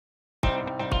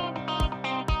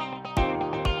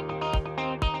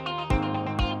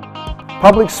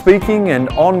Public speaking and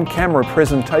on-camera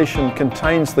presentation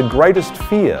contains the greatest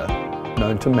fear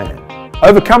known to man.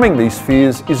 Overcoming these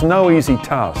fears is no easy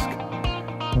task,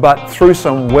 but through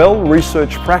some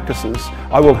well-researched practices,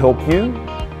 I will help you,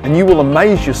 and you will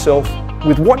amaze yourself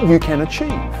with what you can achieve.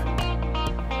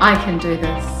 I can do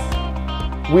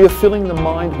this. We are filling the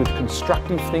mind with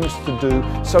constructive things to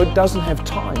do so it doesn't have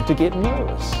time to get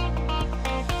nervous.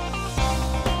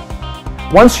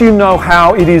 Once you know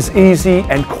how, it is easy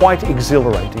and quite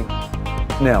exhilarating.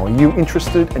 Now, are you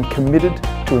interested and committed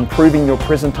to improving your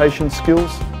presentation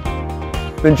skills?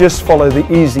 Then just follow the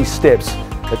easy steps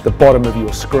at the bottom of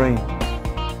your screen.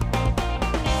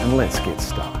 And let's get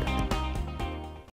started.